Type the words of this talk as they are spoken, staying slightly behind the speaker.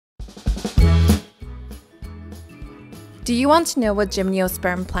Do you want to know what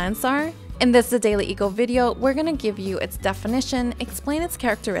gymnosperm plants are? In this The Daily Eco video, we're going to give you its definition, explain its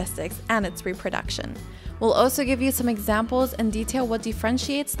characteristics, and its reproduction. We'll also give you some examples and detail what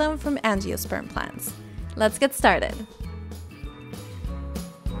differentiates them from angiosperm plants. Let's get started.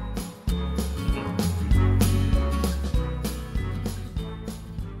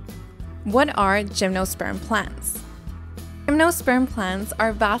 What are gymnosperm plants? Gymnosperm plants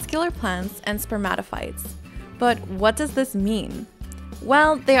are vascular plants and spermatophytes. But what does this mean?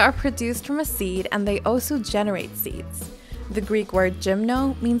 Well, they are produced from a seed and they also generate seeds. The Greek word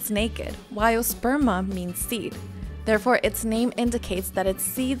gymno means naked, while sperma means seed. Therefore, its name indicates that its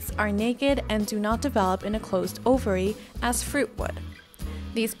seeds are naked and do not develop in a closed ovary as fruit would.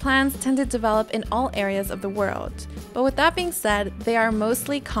 These plants tend to develop in all areas of the world, but with that being said, they are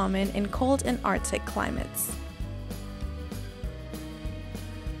mostly common in cold and Arctic climates.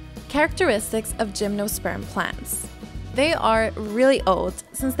 Characteristics of gymnosperm plants. They are really old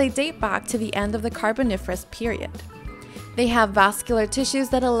since they date back to the end of the Carboniferous period. They have vascular tissues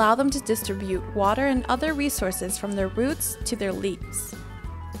that allow them to distribute water and other resources from their roots to their leaves.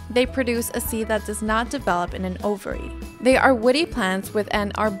 They produce a seed that does not develop in an ovary. They are woody plants with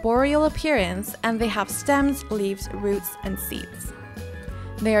an arboreal appearance, and they have stems, leaves, roots, and seeds.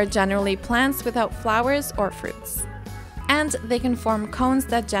 They are generally plants without flowers or fruits. And they can form cones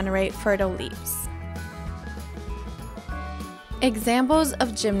that generate fertile leaves. Examples of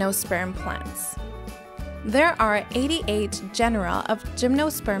gymnosperm plants. There are 88 genera of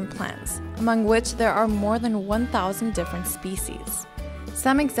gymnosperm plants, among which there are more than 1,000 different species.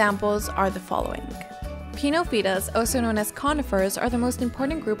 Some examples are the following. Pinophytas, also known as conifers, are the most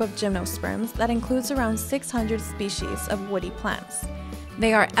important group of gymnosperms that includes around 600 species of woody plants.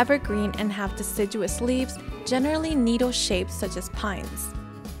 They are evergreen and have deciduous leaves, generally needle-shaped such as pines.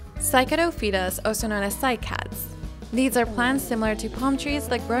 Cycadophytas, also known as cycads. These are plants similar to palm trees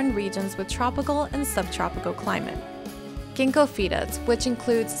that grow in regions with tropical and subtropical climate. Ginkgophytas, which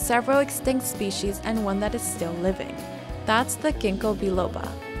includes several extinct species and one that is still living. That's the Ginkgo biloba,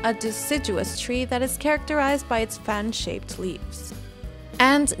 a deciduous tree that is characterized by its fan-shaped leaves.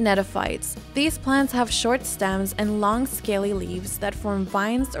 And ctenotyphes. These plants have short stems and long scaly leaves that form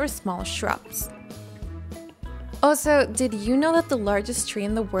vines or small shrubs. Also, did you know that the largest tree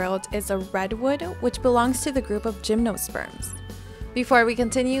in the world is a redwood, which belongs to the group of gymnosperms? Before we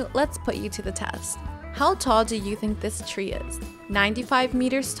continue, let's put you to the test. How tall do you think this tree is? 95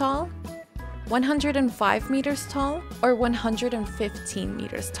 meters tall? 105 meters tall? Or 115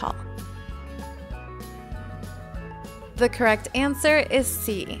 meters tall? The correct answer is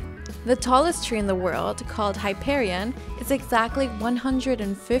C. The tallest tree in the world, called Hyperion, is exactly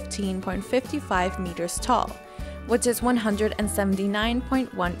 115.55 meters tall, which is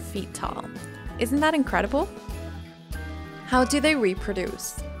 179.1 feet tall. Isn't that incredible? How do they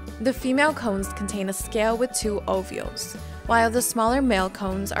reproduce? The female cones contain a scale with 2 ovules, while the smaller male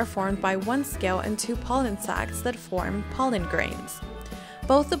cones are formed by 1 scale and 2 pollen sacs that form pollen grains.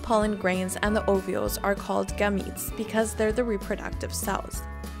 Both the pollen grains and the ovules are called gametes because they're the reproductive cells.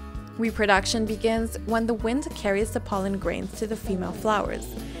 Reproduction begins when the wind carries the pollen grains to the female flowers,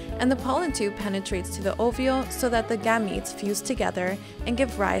 and the pollen tube penetrates to the ovule so that the gametes fuse together and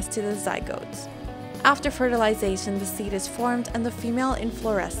give rise to the zygotes. After fertilization, the seed is formed and the female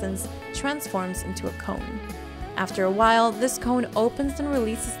inflorescence transforms into a cone. After a while, this cone opens and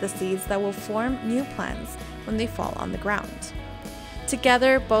releases the seeds that will form new plants when they fall on the ground.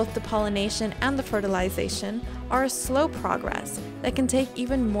 Together, both the pollination and the fertilization are a slow progress that can take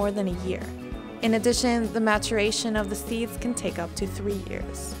even more than a year. In addition, the maturation of the seeds can take up to 3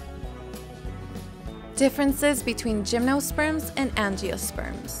 years. Differences between gymnosperms and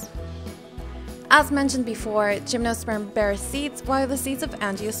angiosperms. As mentioned before, gymnosperm bear seeds while the seeds of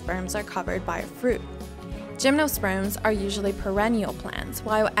angiosperms are covered by a fruit. Gymnosperms are usually perennial plants,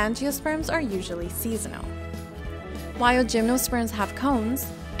 while angiosperms are usually seasonal. While gymnosperms have cones,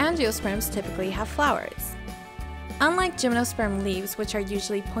 angiosperms typically have flowers. Unlike gymnosperm leaves, which are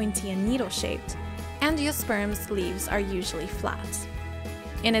usually pointy and needle-shaped, angiosperms' leaves are usually flat.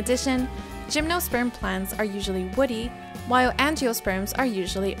 In addition, gymnosperm plants are usually woody, while angiosperms are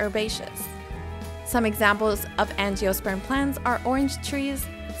usually herbaceous. Some examples of angiosperm plants are orange trees,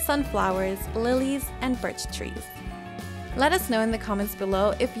 sunflowers, lilies, and birch trees. Let us know in the comments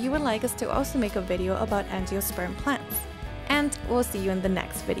below if you would like us to also make a video about angiosperm plants. And we'll see you in the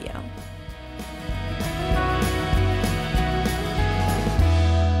next video.